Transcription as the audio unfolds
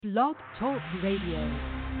Blog Talk Radio.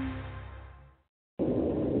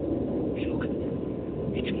 Look,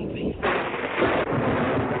 it's moving.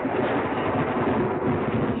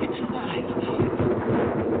 It's alive.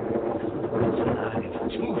 It's alive.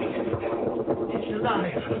 It's moving. It's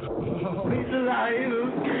alive. Oh, it's alive.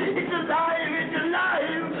 It's alive. It's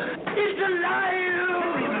alive. It's alive.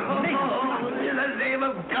 Oh, in the name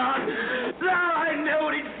of God. Now I know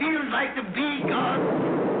what it feels like to be God.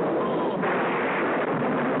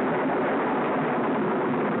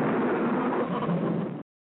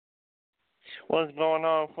 What's going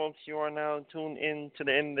on, folks? You are now tuned in to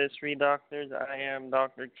the Industry Doctors. I am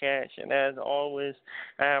Dr. Cash, and as always,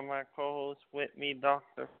 I have my co-host with me,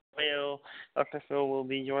 Dr. Phil. Dr. Phil will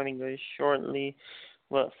be joining us shortly,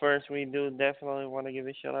 but first we do definitely want to give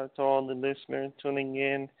a shout-out to all the listeners tuning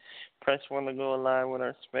in. Press 1 to go live with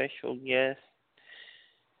our special guest.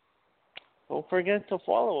 Don't forget to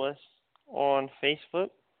follow us on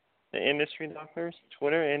Facebook, the Industry Doctors,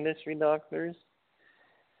 Twitter, Industry Doctors,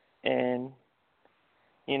 and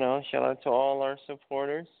shout out to all our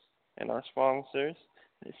supporters and our sponsors,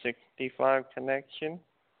 the 65 Connection,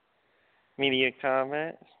 Media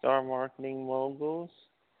Comment, Star Marketing Moguls,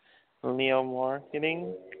 Leo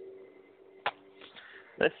Marketing.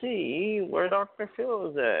 Let's see where Dr.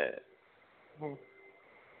 Phil is at.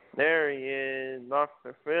 There he is,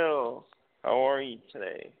 Dr. Phil. How are you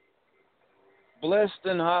today? Blessed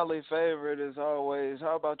and highly favored as always.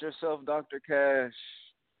 How about yourself, Dr. Cash?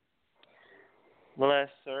 Bless,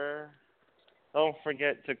 sir. Don't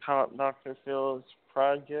forget to cop Dr. Phil's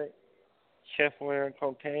project, Chef Wear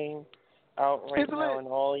Cocaine, out right now in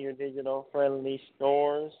all your digital-friendly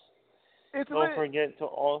stores. Don't forget to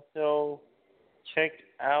also check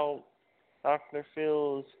out Dr.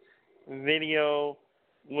 Phil's video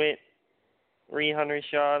with Hunter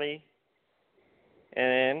Shoddy.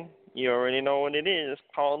 And you already know what it is. It's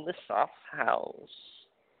called The Soft House.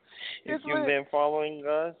 If you've been following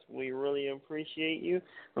us, we really appreciate you.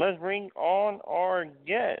 Let's bring on our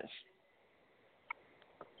guest.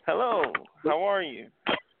 Hello, how are you?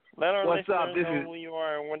 Let our listeners know who you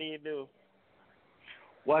are and what do you do.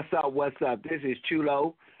 What's up? This is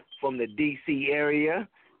Chulo from the D.C. area,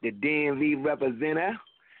 the DMV representative.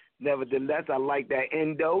 Nevertheless, I like that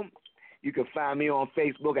endo. You can find me on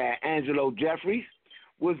Facebook at Angelo Jeffries.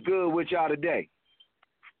 What's good with y'all today?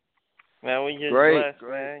 Man, we just blessed,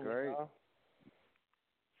 great. You know?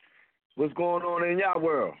 What's going on in y'all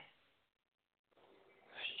world?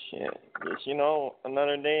 Shit, just,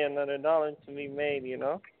 another day, another dollar to be made, If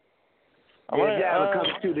y'all come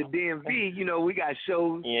to the DMV, we got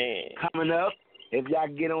shows coming up. If y'all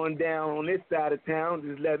get on down on this side of town,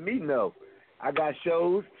 just let me know. I got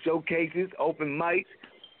shows, showcases, open mics,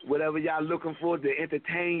 whatever y'all looking for to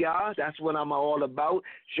entertain y'all. That's what I'm all about,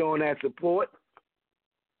 showing that support.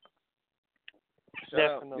 Shout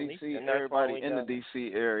out DC, everybody in the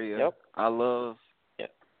DC area. Yep. I love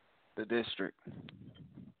the district.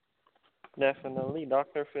 Definitely.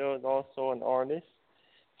 Dr. Phil is also an artist,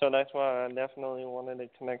 so that's why I definitely wanted to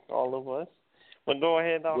connect all of us. But go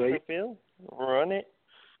ahead, Dr. Phil. Run it.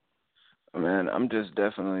 Man, I'm just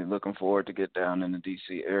definitely looking forward to get down in the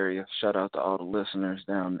DC area. Shout out to all the listeners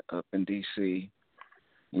down up in DC,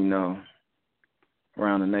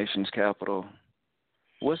 around the nation's capital.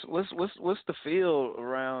 What's the feel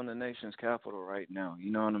around the nation's capital right now?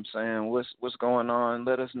 You know what I'm saying? What's going on?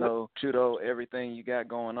 Let us know, Chudo, everything you got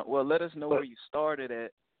going on. Well, let us know where you started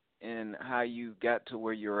at and how you got to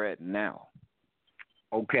where you're at now.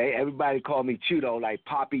 Okay, everybody call me Chudo, like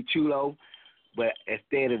Poppy Chulo, but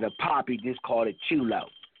instead of the Poppy, just call it Chulo.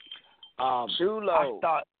 Chulo.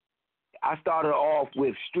 I started off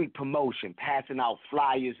with street promotion, passing out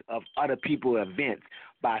flyers of other people's events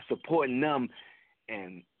by supporting them.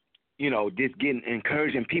 And, just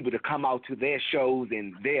encouraging people to come out to their shows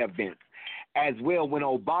and their events. As well, when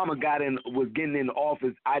Obama was getting in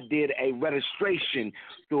office, I did a registration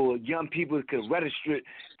so young people could register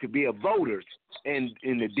to be a voters in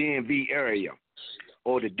the DMV area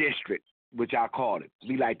or the district, which I call it.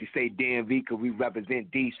 We like to say DMV because we represent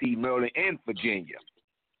D.C., Maryland, and Virginia.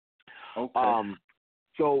 Okay.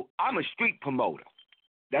 So I'm a street promoter.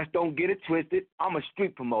 Don't get it twisted. I'm a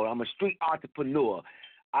street promoter. I'm a street entrepreneur.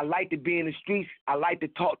 I like to be in the streets. I like to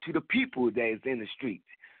talk to the people that is in the streets.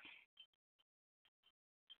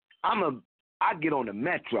 I get on the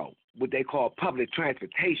metro, what they call public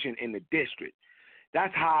transportation in the district.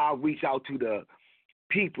 That's how I reach out to the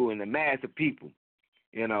people and the mass of people,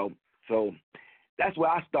 So that's where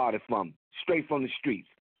I started from, straight from the streets,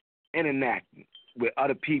 interacting with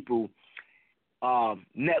other people,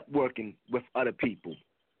 networking with other people.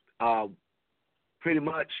 Pretty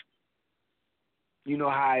much You know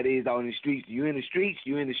how it is out in the streets. You in the streets,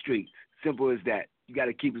 you in the streets. Simple as that. You got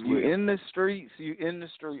to keep it real. You in the streets, you in the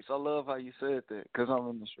streets. I love how you said that because I'm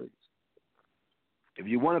in the streets. If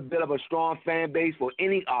you want to build up a strong fan base for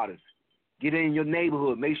any artist, get in your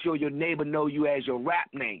neighborhood. Make sure your neighbor know you as your rap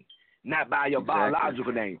name, not by your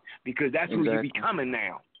biological name, because that's who you becoming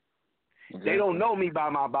now. They don't know me by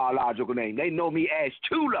my biological name. They know me as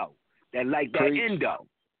Chulo, that like that endo.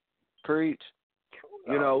 Preach.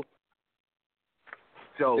 You know.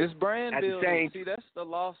 So it's brand building. See, that's the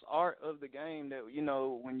lost art of the game. That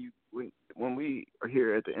when we are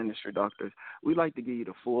here at the Industry Doctors, we like to give you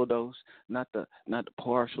the full dose, not the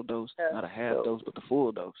partial dose, not a half dose, but the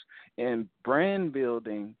full dose. And brand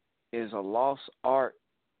building is a lost art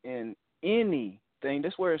in anything.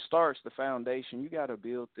 That's where it starts. The foundation. You got to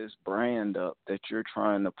build this brand up that you're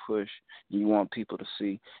trying to push. You want people to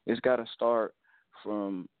see. It's got to start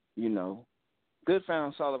from good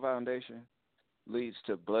solid foundation leads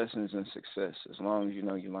to blessings and success as long as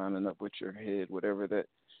you're lining up with your head, whatever that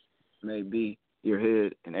may be, your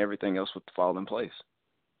head, and everything else would fall in place.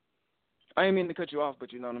 I ain't mean to cut you off,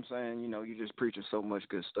 but you know what I'm saying? You just preaching so much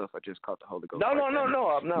good stuff. I just caught the Holy Ghost. No. You know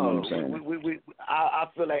what I'm I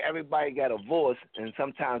feel like everybody got a voice, and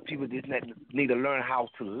sometimes people just need to learn how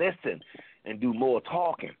to listen and do more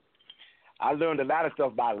talking. I learned a lot of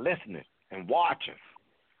stuff by listening and watching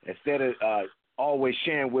instead of always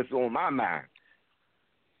sharing what's on my mind.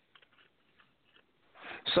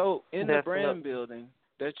 So in the brand building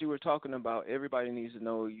that you were talking about, everybody needs to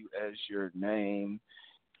know you as your name,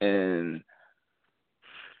 and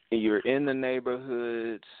you're in the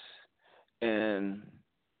neighborhoods. And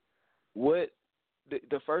what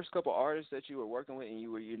the first couple artists that you were working with, and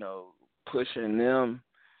you were pushing them,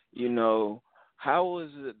 how was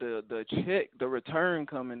the return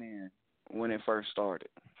coming in when it first started?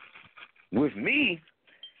 With me,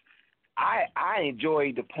 I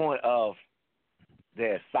enjoyed the point of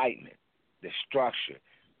the excitement, the structure,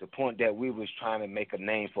 the point that we was trying to make a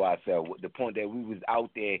name for ourselves, the point that we was out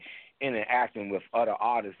there interacting with other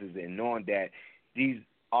artists and knowing that these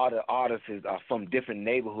other artists are from different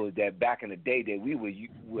neighborhoods that back in the day that we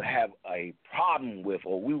would have a problem with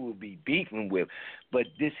or we would be beefing with. But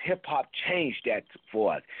this hip-hop changed that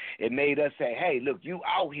for us. It made us say, hey, look, you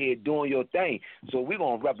out here doing your thing, so we're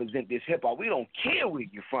going to represent this hip-hop. We don't care where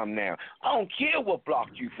you from now. I don't care what block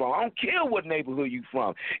you from. I don't care what neighborhood you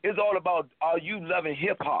from. It's all about, are you loving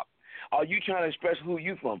hip-hop? Are you trying to express who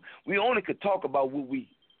you from? We only could talk about what we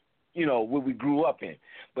grew up in.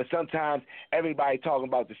 But sometimes everybody talking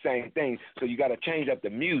about the same thing, so you got to change up the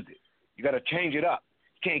music. You got to change it up.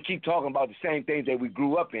 You can't keep talking about the same things that we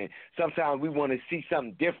grew up in. Sometimes we want to see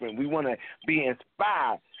something different. We want to be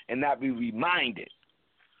inspired and not be reminded.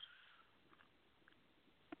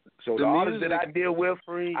 So the artists that I deal with,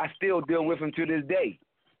 I still deal with them to this day.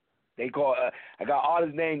 They call. I got an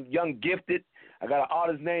artist named Young Gifted. I got an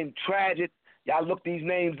artist named Tragic. Y'all look these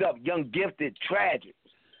names up. Young Gifted, Tragic.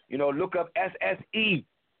 Look up SSE,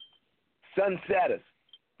 Sunsetters.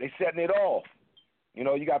 They setting it off.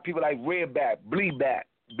 You got people like Redback, Bleedback,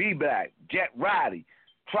 B-Black, Jet Roddy,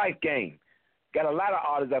 Trife Game. Got a lot of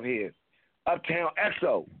artists up here. Uptown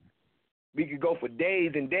XO. We could go for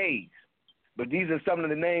days and days. But these are some of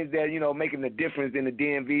the names that, making the difference in the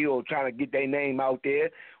DMV or trying to get their name out there.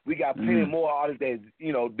 We got plenty more artists that's,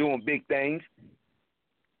 doing big things.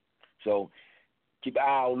 So keep an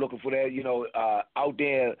eye out looking for that, out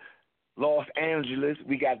there, Los Angeles.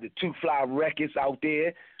 We got the Two Fly Records out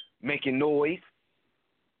there making noise.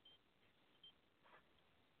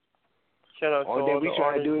 Shout out to all that we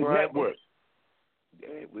trying to do is grinding. network.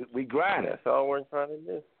 Yeah, we grinding. That's all we're trying to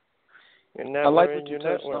do. I like what you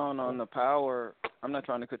touched on the power. I'm not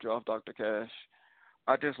trying to cut you off, Dr. Cash.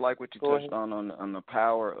 I just like what you touched on the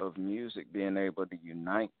power of music being able to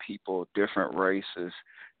unite people, different races,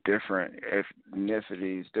 different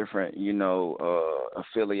ethnicities, different,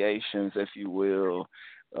 affiliations, if you will,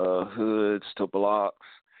 hoods to blocks,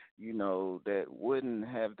 that wouldn't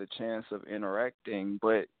have the chance of interacting,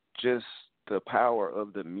 but just the power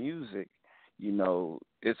of the music,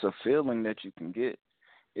 it's a feeling that you can get.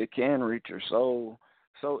 It can reach your soul.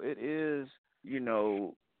 So it is,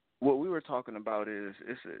 what we were talking about is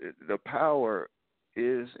the power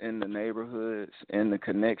is in the neighborhoods and the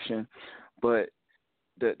connection, but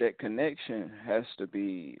that connection has to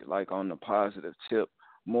be like on the positive tip,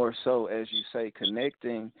 more so, as you say,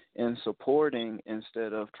 connecting and supporting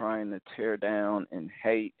instead of trying to tear down and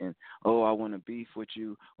hate and, oh, I want to beef with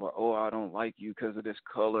you, or, oh, I don't like you because of this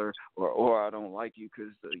color, or I don't like you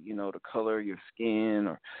because, the color of your skin,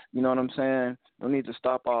 or, you know what I'm saying? We need to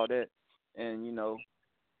stop all that and,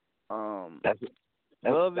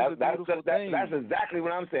 Love is a beautiful thing. That's exactly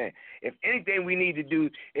what I'm saying. If anything we need to do,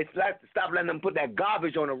 it's like stop letting them put that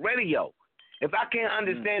garbage on the radio. If I can't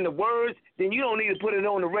understand the words, then you don't need to put it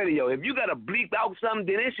on the radio. If you got to bleep out something,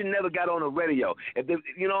 then it should never got on the radio.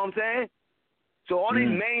 You know what I'm saying? So all these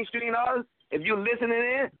mainstream artists, if you're listening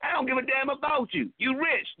in, I don't give a damn about you. You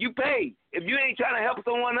rich. You paid. If you ain't trying to help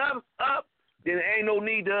someone else up, then there ain't no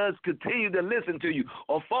need to us continue to listen to you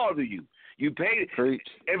or follow you. You paid. Preach.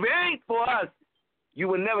 If it ain't for us, you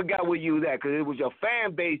would never got where you was at because it was your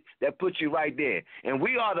fan base that put you right there. And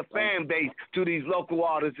we are the fan base to these local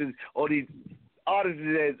artists or these artists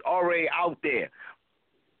that's already out there.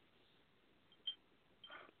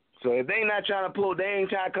 So if they not trying to they ain't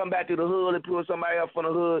trying to come back to the hood and pull somebody up from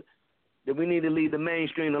the hood, then we need to leave the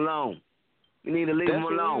mainstream alone. We need to leave them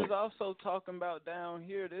alone. That's what we was also talking about down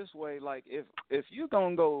here this way. Like, if you're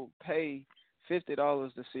going to go pay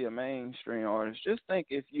 $50 to see a mainstream artist, just think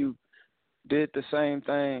if you did the same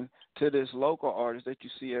thing to this local artist that you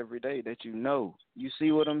see every day that you know. You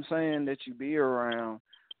see what I'm saying? That you be around.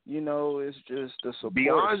 You know, it's just the support be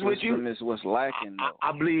honest with you, is what's lacking, though.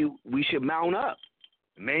 I believe we should mount up.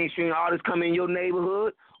 Mainstream artists come in your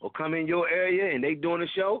neighborhood or come in your area and they doing a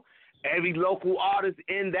show. Every local artist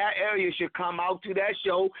in that area should come out to that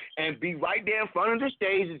show and be right there in front of the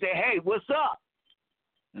stage and say, hey, what's up?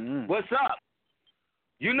 What's up?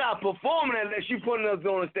 You're not performing unless you're putting us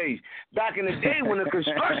on the stage. Back in the day when the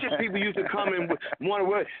construction people used to come in with one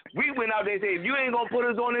word, we went out there and said, if you ain't going to put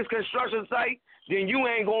us on this construction site, then you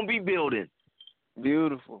ain't going to be building.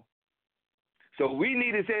 Beautiful. So we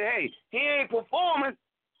need to say, hey, he ain't performing.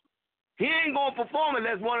 He ain't going to perform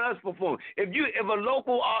unless one of us perform. If a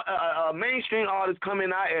local mainstream artist come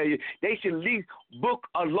in our area, they should at least book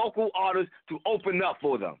a local artist to open up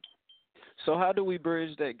for them. So how do we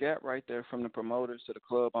bridge that gap right there from the promoters to the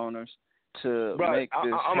club owners to make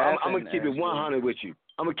this happen? I'm going to keep it 100 with you.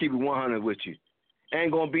 I'm going to keep it 100 with you.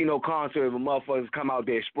 Ain't going to be no concert if a motherfuckers come out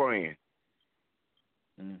there spraying.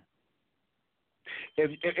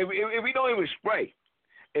 If we don't even spray,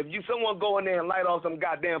 if someone go in there and light off some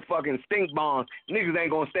goddamn fucking stink bombs, niggas ain't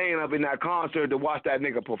going to stand up in that concert to watch that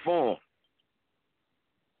nigga perform.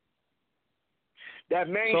 That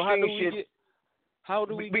mainstream shit. How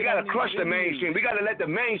do we got to crush the mainstream. We got to let the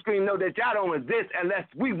mainstream know that y'all don't exist unless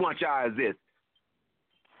we want y'all to exist.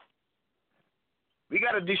 We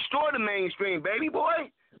got to destroy the mainstream, baby boy.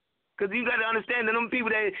 Because you got to understand that them people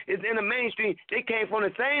that is in the mainstream, they came from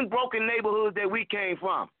the same broken neighborhoods that we came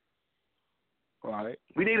from. Right.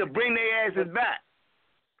 We need to bring their asses back.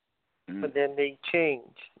 But then they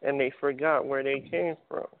changed, and they forgot where they came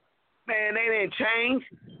from. Man, they didn't change.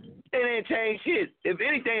 They didn't change shit. If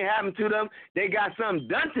anything happened to them, they got something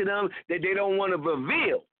done to them that they don't want to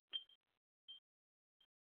reveal.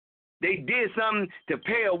 They did something to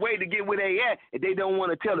pay a way to get where they at, and they don't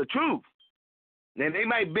want to tell the truth. Now, they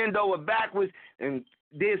might bend over backwards and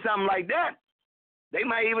did something like that. They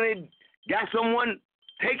might even got someone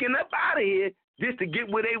taken up out of here just to get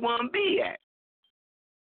where they want to be at.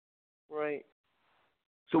 Right.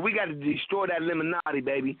 So we got to destroy that Illuminati,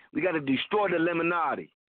 baby. We got to destroy the Illuminati.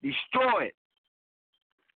 Destroy it.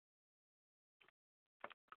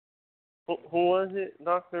 Who was it?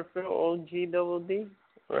 Dr. Phil, OG-double-D?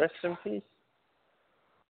 Rest in peace.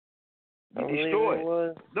 Destroy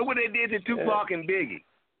it. Look what they did to Tupac and Biggie.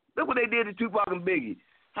 Look what they did to Tupac and Biggie.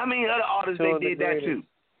 How many other artists they did that to?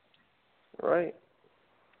 Right.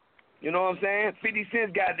 You know what I'm saying? 50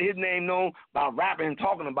 Cent got his name known by rapping and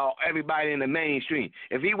talking about everybody in the mainstream.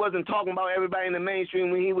 If he wasn't talking about everybody in the mainstream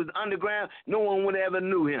when he was underground, no one would ever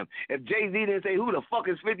knew him. If Jay-Z didn't say, who the fuck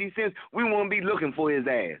is 50 Cent, we wouldn't be looking for his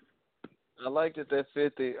ass. I liked it that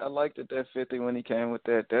 50 when he came with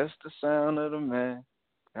that. That's the sound of the man.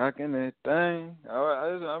 How can that thing?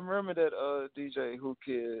 I remember that DJ Who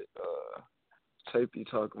Kid tape you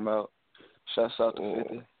talking about. Shouts out to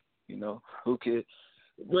 50. You know, Who Kid.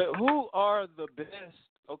 But who are the best?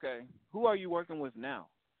 Okay, who are you working with now?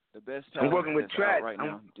 The best talent I'm working with Tragic right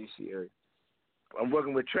now in the DC area. I'm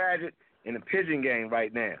working with Tragic in the Pigeon Game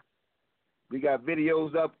right now. We got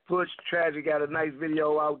videos up, pushed. Tragic got a nice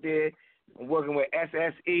video out there. I'm working with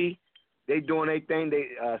SSE. They doing their thing. They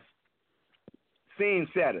scene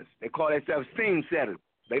setters. They call themselves scene setters.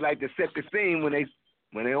 They like to set the scene when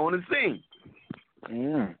they on the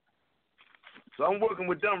scene. So I'm working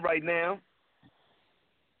with them right now.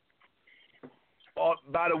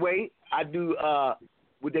 By the way, I do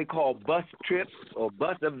what they call bus trips or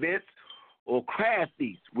bus events or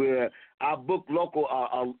crafties where I book local,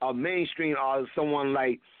 a mainstream artist, someone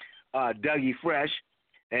like Dougie Fresh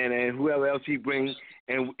and whoever else he brings,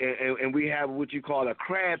 and we have what you call a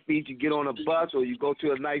craft feed. You get on a bus or you go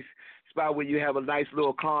to a nice spot where you have a nice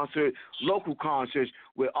little concert, local concerts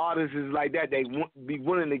with artists like that. They be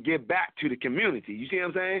willing to give back to the community. You see what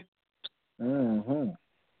I'm saying? Mm-hmm.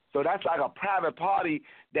 So that's like a private party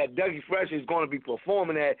that Dougie Fresh is going to be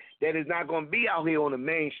performing at that is not going to be out here on the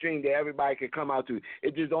mainstream that everybody can come out to.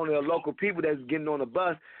 It's just only the local people that's getting on the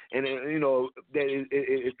bus and, that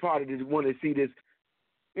is part of this, want to see this,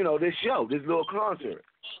 this show, this little concert.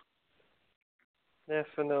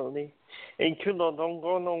 Definitely. Hey, Chulo, don't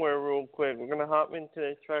go nowhere real quick. We're going to hop into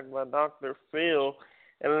this track by Dr. Phil,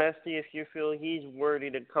 and let's see if you feel he's worthy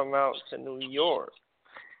to come out to New York.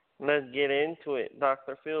 Let's get into it.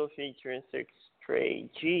 Dr. Phil featuring 6 Trey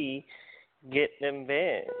G, Get Them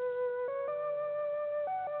Bands.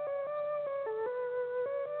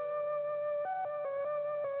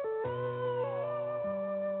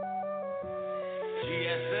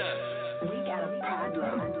 We got a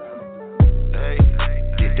problem. Hey,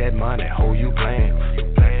 get that money, ho, you playing.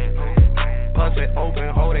 Pussy open,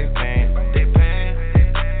 ho, they paying.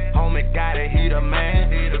 Homie got it, he the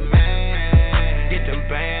man. Get them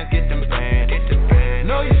bands, get them bands.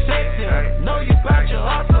 Know you sexy, know you bout your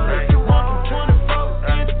hustle. If you want them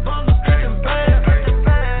 24 inch bundles, get them bands.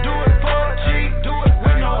 Do it for a G, do it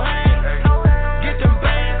with no hands. Get them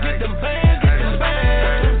bands, get them bands, get them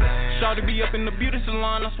bands. Shawty be up in the beauty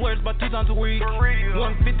salon, I swear it's about 2 times a week.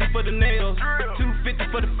 150 for the nails, 250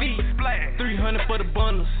 for the feet, 300 for the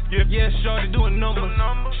bundles. Yeah, shawty doing numbers.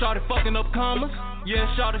 Shawty fucking up commas. Yeah,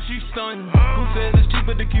 shawty, she stunning. Who says it's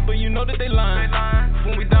cheaper to keep her? You know that they lying.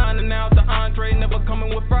 When we dining out, the entree never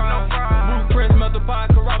coming with fries. Blue press, melt the pie,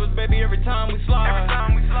 Carrabba's, baby, every time we slide.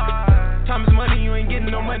 Time is money, you ain't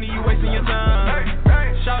getting no money, you wasting your time.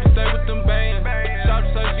 Shawty stay with them bands.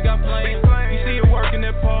 Shawty say she got plans. You see her working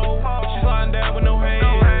that pole, she sliding down with no hands.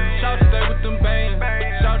 Shawty stay with them bands.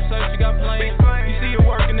 Shawty say she got plans. You see her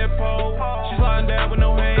working that pole, she sliding down with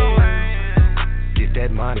no hands. Get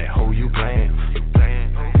that money, ho, you playing.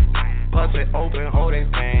 Pussy open, ho, they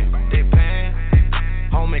paying.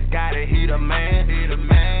 Homie got it, he the man.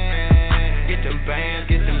 Get them bands,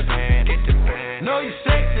 get them bands. Know you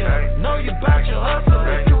sexy, know you bout your hustle.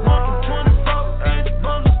 If you want them 24 inch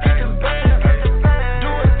bundles, get them bands.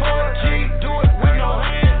 Do it for a G, do it with no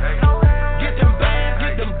hands. Get them bands,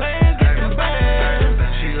 get them bands, get them bands.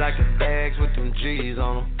 She like the bags with them G's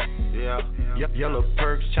on them. Yeah. Yellow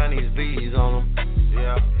perks, Chinese V's on them.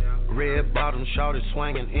 Yeah. Red bottom, shorty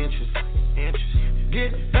swinging inches.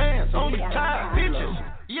 Get bands on your tired bitches.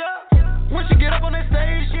 Yeah. When she get up on that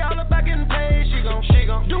stage, she all up back in paid. She gon'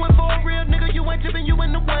 do it for a real nigga. You ain't tipping, you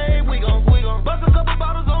in the way. We gon' bust a couple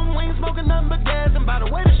bottles on wings, smoking nothing but gas. And by the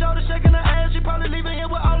way the shorty shaking her ass, she probably leaving here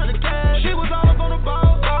with all of the cash. She was all up on the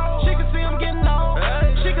ball. She can see I'm getting old.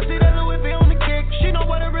 She can see that Louis V on the kick. She know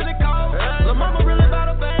what it really costs. Lil' mama really bout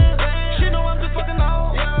her bands. She know I'm just fucking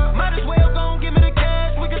old. Might as well gon' give me the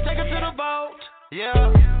cash. We can take her to the vault. Yeah.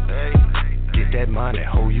 Hey, get that money,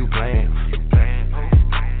 ho, you playing.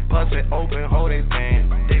 Pussy open, ho, they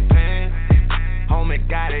paying. Homie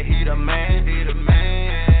got it, he the man.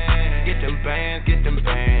 Get them bands, get them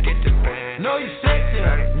bands. Know you sexy,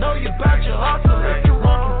 know you bout your hustle. If you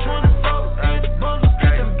want them 24 inch bundles,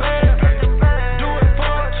 get them bands. Do it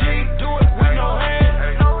for a G, do it with no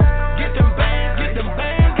hands. Get them bands, get them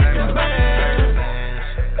bands, get them bands.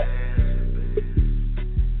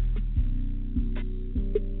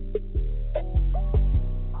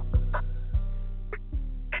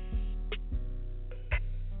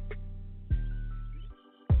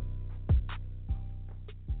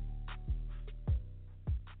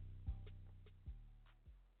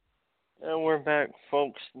 And we're back,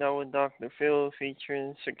 folks. Now with Dr. Phil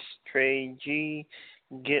featuring 6 Trey G,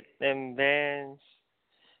 Get Them Bands.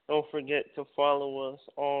 Don't forget to follow us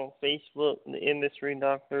on Facebook, The Industry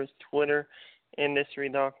Doctors, Twitter, Industry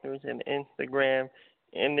Doctors, and Instagram,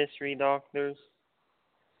 Industry Doctors.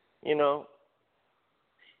 If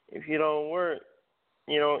you don't work,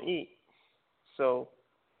 you don't eat. So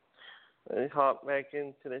let's hop back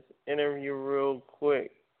into this interview real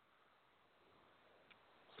quick.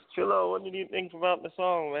 Chulo, what did you think about the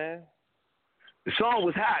song, man? The song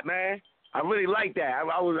was hot, man. I really like that.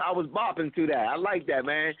 I was bopping to that. I like that,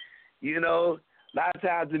 man. A lot of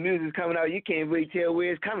times the music's coming out, you can't really tell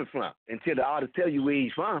where it's coming from until the artist tell you where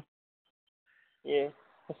he's from. Yeah.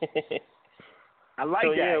 I like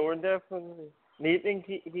that. Yeah, we're definitely. Do you think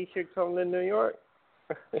he should come to New York?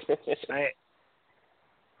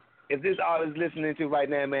 If this artist listening to right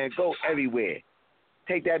now, man, go everywhere.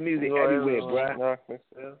 Take that music everywhere, bruh.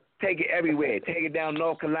 Take it everywhere. Take it down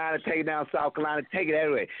North Carolina, take it down South Carolina, take it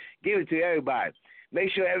everywhere. Give it to everybody. Make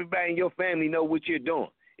sure everybody in your family know what you're doing.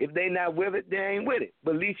 If they not with it, they ain't with it.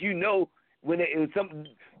 But at least you know when it was something.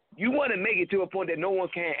 You want to make it to a point that no one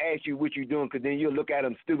can ask you what you're doing, because then you'll look at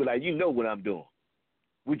them stupid like you know what I'm doing.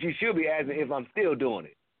 Which you should be asking if I'm still doing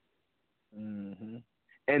it. Mm-hmm.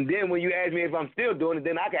 And then when you ask me if I'm still doing it,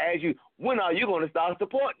 then I can ask you, when are you going to start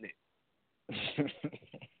supporting it?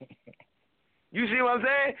 You see what I'm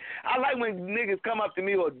saying? I like when niggas come up to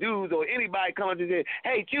me, or dudes or anybody come up to me and say,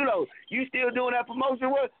 hey, Chulo, you still doing that promotion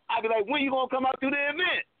work? I be like, when you going to come out to the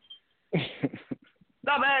event?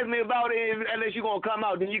 Stop asking me about it unless you're going to come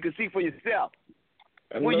out, then you can see for yourself.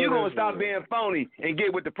 When you going to stop being phony and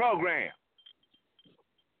get with the program?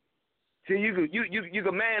 See, you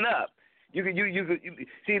can man up. You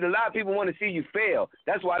see, a lot of people want to see you fail.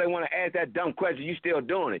 That's why they want to ask that dumb question. You still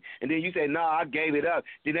doing it? And then you say, no, I gave it up.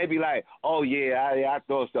 Then they be like, oh yeah, I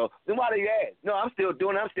thought so. Then why do you ask? No, I'm still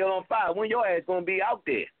doing it. I'm still on fire. When your ass gonna be out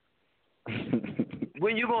there?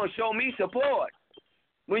 When you gonna show me support?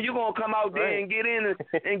 When you gonna come out there and get in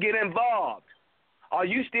and get involved? Are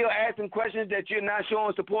you still asking questions that you're not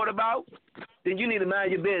showing support about? Then you need to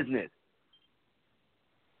mind your business.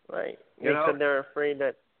 Right. Because they're afraid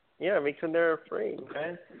that. Yeah, because they're afraid,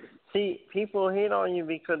 man. See, people hate on you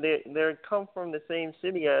because they come from the same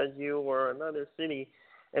city as you or another city,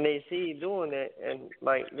 and they see you doing it, and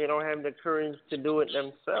like they don't have the courage to do it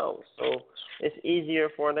themselves. So it's easier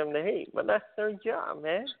for them to hate, but that's their job,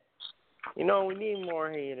 man. You know, we need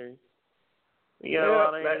more haters. We got a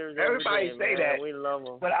lot of haters. Everybody every day, say man. that. We love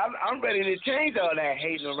them. But I'm ready to change all that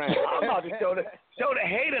hating around. I'm about to show the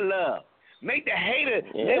hater love. Make the hater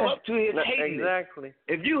live up to his hating. Exactly.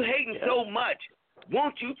 If you hating so much,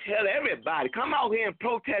 won't you tell everybody? Come out here and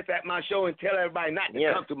protest at my show and tell everybody not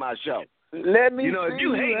to come to my show. Let me. If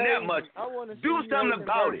you hating that much, do something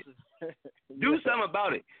about it. Do something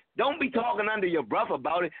about it. Don't be talking under your breath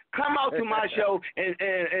about it. Come out to my show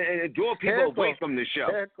and draw people away from the show.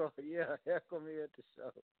 Heckle me at the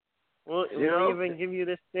show. We'll even give you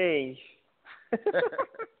the stage.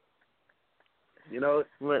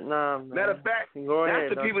 But nah, man. Matter of fact, that's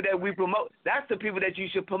the people that we promote. That's the people that you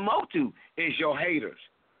should promote to, is your haters.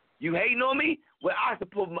 You hating on me? Well,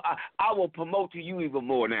 I will promote to you even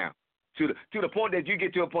more now, to the point that you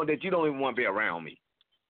get to a point that you don't even want to be around me.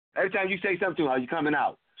 Every time you say something to me, are you coming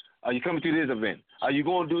out? Are you coming to this event? Are you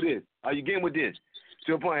going to do this? Are you getting with this?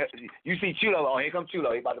 To a point, you see Chulo, oh, here comes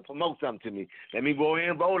Chulo. He about to promote something to me. Let me go in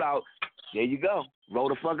and roll out. There you go. Roll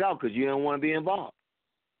the fuck out because you don't want to be involved.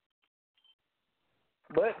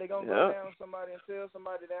 But they gonna go down somebody and tell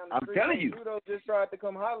somebody down the street. I'm telling you. Chulo just tried to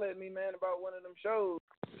come holler at me, man, about one of them shows.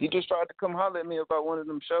 He just tried to come holler at me about one of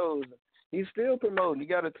them shows. He's still promoting. You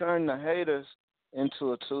got to turn the haters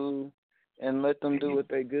into a tool and let them do what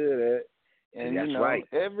they're good at. And that's right.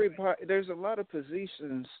 Everybody, there's a lot of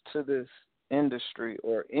positions to this industry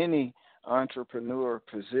or any entrepreneur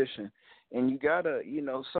position, and you gotta,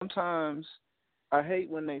 sometimes I hate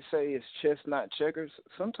when they say it's chess not checkers.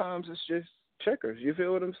 Sometimes it's just checkers. You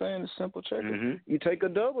feel what I'm saying? It's simple checkers. Mm-hmm. You take a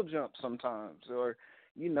double jump sometimes, or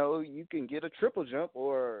you can get a triple jump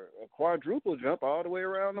or a quadruple jump all the way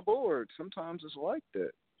around the board. Sometimes it's like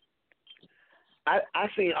that. I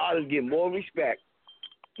seen artists get more respect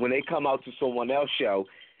when they come out to someone else's show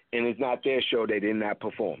and it's not their show, they did not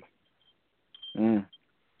perform.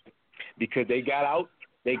 Because they got out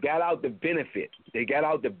the benefit. They got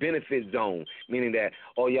out the benefit zone, meaning that,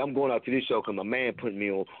 oh, yeah, I'm going out to this show because my man put me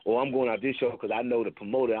on, or I'm going out to this show because I know the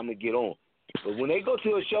promoter, I'm going to get on. But when they go to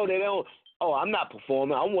a show, they don't, oh, I'm not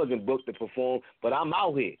performing. I wasn't booked to perform, but I'm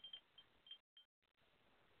out here.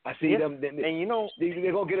 I see them. And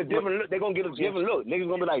they're going to get a different look. They're going to get a different look. Niggas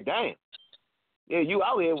going to be like, damn. Yeah, you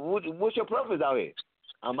out here. What's your purpose out here?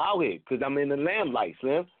 I'm out here because I'm in the lamplight,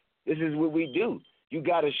 Slim. This is what we do. You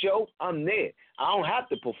got a show, I'm there. I don't have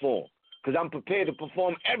to perform because I'm prepared to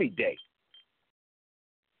perform every day.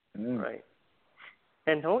 Right.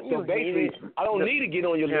 And don't you I don't need to get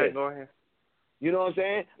on your list. Go ahead. You know what I'm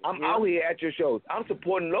saying? I'm out here at your shows. I'm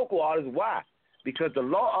supporting local artists. Why? Because the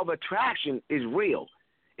law of attraction is real.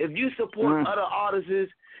 If you support other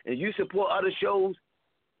artists and you support other shows,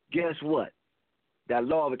 guess what? That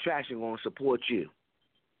law of attraction going to support you.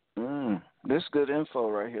 This is good info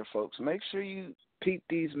right here, folks. Make sure you peep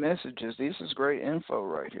these messages. This is great info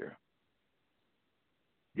right here.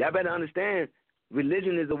 Y'all better understand,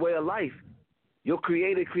 religion is a way of life. Your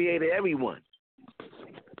creator created everyone.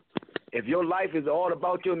 If your life is all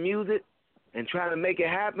about your music and trying to make it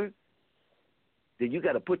happen, then you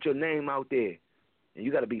got to put your name out there, and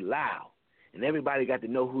you got to be loud, and everybody got to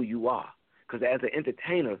know who you are. Because as an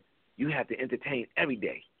entertainer, you have to entertain every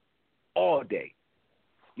day, all day.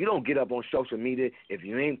 You don't get up on social media if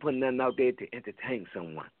you ain't putting nothing out there to entertain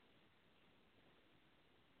someone.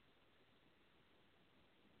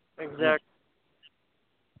 Exactly.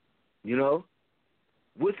 You know?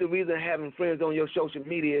 What's the reason of having friends on your social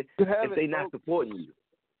media if they not supporting you?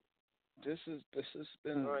 This has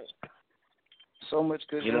been so much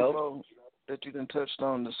good info that you done touched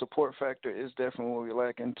on. The support factor is definitely what we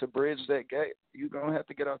lack. And to bridge that gap, you're going to have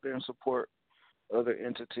to get out there and support other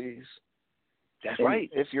entities. That's right.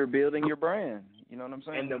 If you're building your brand, you know what I'm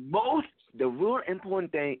saying? And the real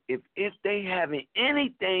important thing, if they having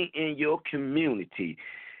anything in your community,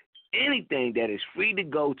 anything that is free to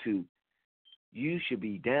go to, you should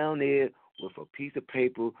be down there with a piece of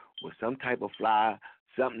paper with some type of flyer,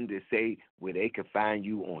 something to say where they can find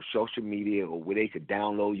you on social media or where they could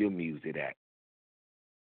download your music at.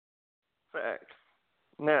 Fact.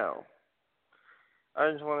 Now, I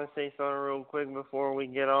just want to say something real quick before we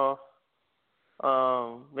get off.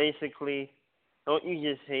 Basically, don't you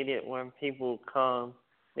just hate it when people come,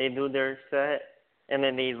 they do their set, and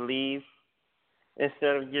then they leave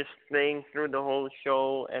instead of just staying through the whole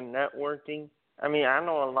show and networking? I mean, I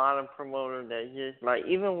know a lot of promoters that just, like,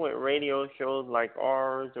 even with radio shows like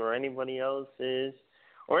ours or anybody else's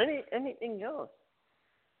or anything else,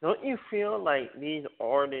 don't you feel like these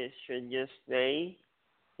artists should just stay,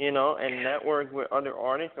 you know, and network with other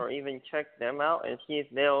artists or even check them out and see if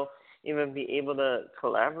they'll even be able to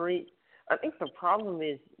collaborate? I think the problem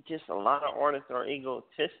is just a lot of artists are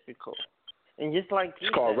egotistical. And just like you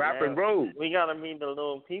it's called said, rap and roll. We got to be the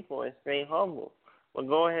little people and stay humble. But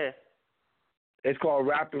go ahead. It's called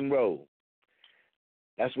rap and roll.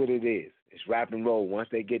 That's what it is. It's rap and roll. Once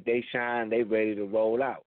they get their shine, they ready to roll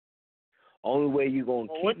out. Only way you're going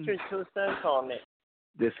to keep what's your 2 cents on it?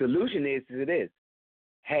 The solution is this.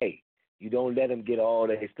 Hey, you don't let them get all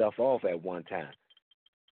their stuff off at one time.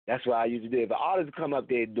 That's what I used to do. If an artist come up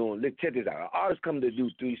there doing, look, check this out. An artist come to do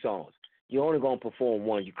 3 songs. You're only going to perform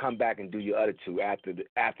 1. You come back and do your other 2 after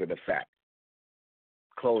the fact.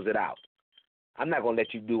 Close it out. I'm not going to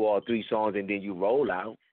let you do all 3 songs and then you roll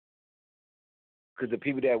out. Because the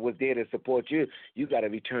people that was there to support you, you got to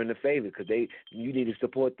return the favor because you need to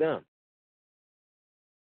support them.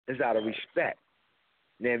 It's out of respect.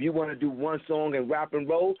 Now, if you want to do 1 song and rap and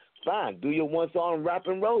roll, fine. Do your 1 song and rap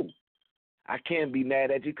and roll. I can't be mad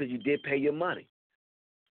at you because you did pay your money.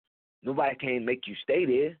 Nobody can make you stay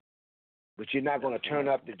there. But you're not going to turn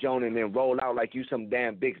up the joint and then roll out like you some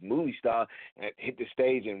damn big movie star and hit the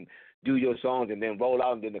stage and do your songs and then roll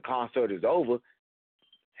out and then the concert is over.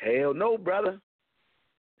 Hell no, brother.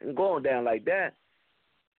 Ain't going down like that.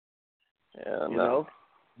 Yeah, you know?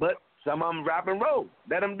 But some of them rap and roll.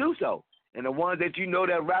 Let them do so. And the ones that you know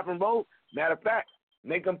that rap and roll, matter of fact,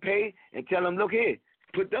 make them pay and tell them, look here,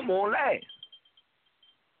 put them on last.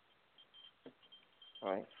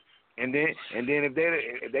 Right. And then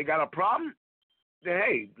if they got a problem, then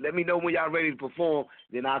hey, let me know when y'all ready to perform.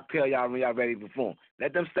 Then I'll tell y'all when y'all ready to perform.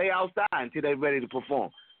 Let them stay outside until they're ready to perform.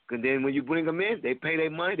 Because then when you bring them in, they pay their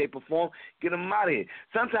money, they perform, get them out of here.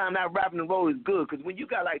 Sometimes that rapping and roll is good because when you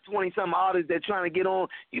got like 20-some artists that trying to get on,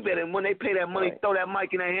 you better, when they pay that money, throw that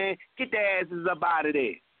mic in their hand, get their asses up out of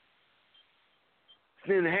there.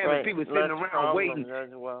 Having people sitting around waiting. As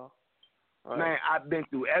well. Right. Man, I've been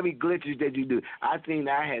through every glitches that you do. I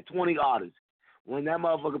had 20 artists. When that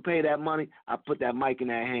motherfucker paid that money, I put that mic in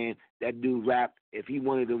that hand. That dude rapped. If he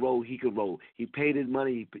wanted to roll, he could roll. He paid his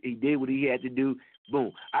money. He did what he had to do.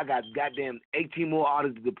 Boom. I got goddamn 18 more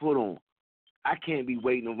artists to put on. I can't be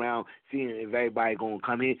waiting around seeing if everybody going to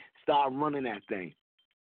come in. Start running that thing.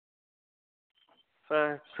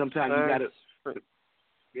 Facts. Sometimes you got to...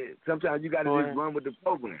 Sometimes you got to just run with the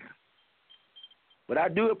program. But I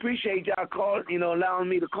do appreciate y'all allowing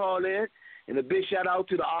me to call in. And a big shout out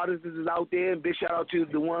to the artists that's out there. And big shout out to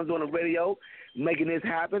the ones on the radio making this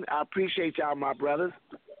happen. I appreciate y'all, my brothers.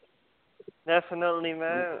 Definitely,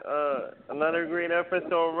 man. Another great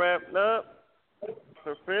episode wrapped up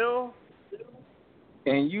for Phil.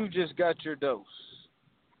 And you just got your dose.